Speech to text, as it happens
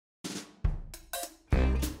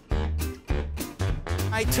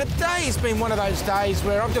Mate, today's been one of those days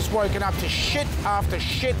where I've just woken up to shit after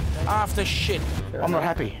shit after shit. I'm not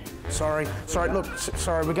happy. Sorry, look,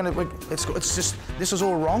 sorry, it's just, this is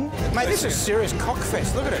all wrong. Mate, this is serious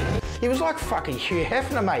cockfest, look at it. He was like fucking Hugh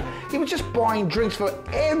Hefner, mate. He was just buying drinks for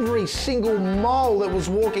every single mole that was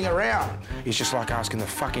walking around. He's just like asking the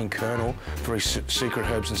fucking Colonel for his secret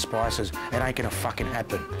herbs and spices. It ain't gonna fucking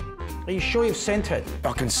happen. Are you sure you've sent it?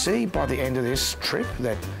 I can see by the end of this trip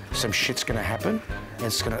that some shit's gonna happen. And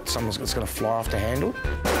it's gonna fly off the handle.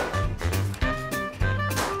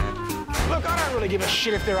 Look, I don't really give a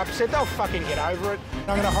shit if they're upset. They'll fucking get over it.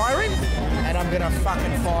 I'm gonna hire him, and I'm gonna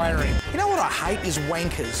fucking fire him. You know what I hate is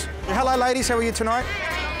wankers. Hello, ladies, how are you tonight?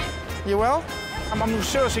 You well? I'm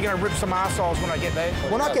seriously gonna rip some arseholes when I get there.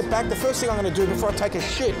 When I get back, the first thing I'm gonna do before I take a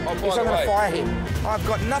shit is I'm gonna fire him. I've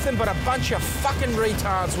got nothing but a bunch of fucking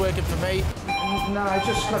retards working for me. No,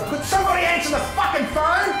 just could somebody answer the fucking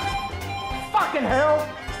phone? Fucking hell.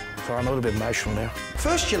 So I'm a little bit emotional now.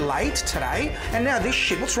 First you're late today, and now this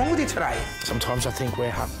shit. What's wrong with you today? Sometimes I think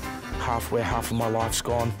half of my life's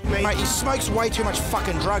gone. Mate, he smokes way too much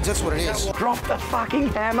fucking drugs, that's what it is. Drop the fucking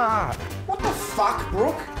hammer. What the fuck,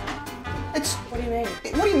 Brooke? What do you mean?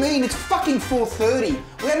 What do you mean? It's fucking 4:30.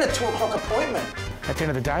 We had a 2 o'clock appointment. At the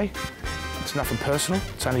end of the day, it's nothing personal,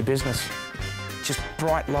 it's only business. Just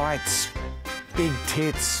bright lights, big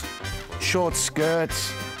tits, short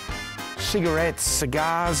skirts, cigarettes,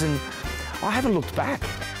 cigars, and I haven't looked back.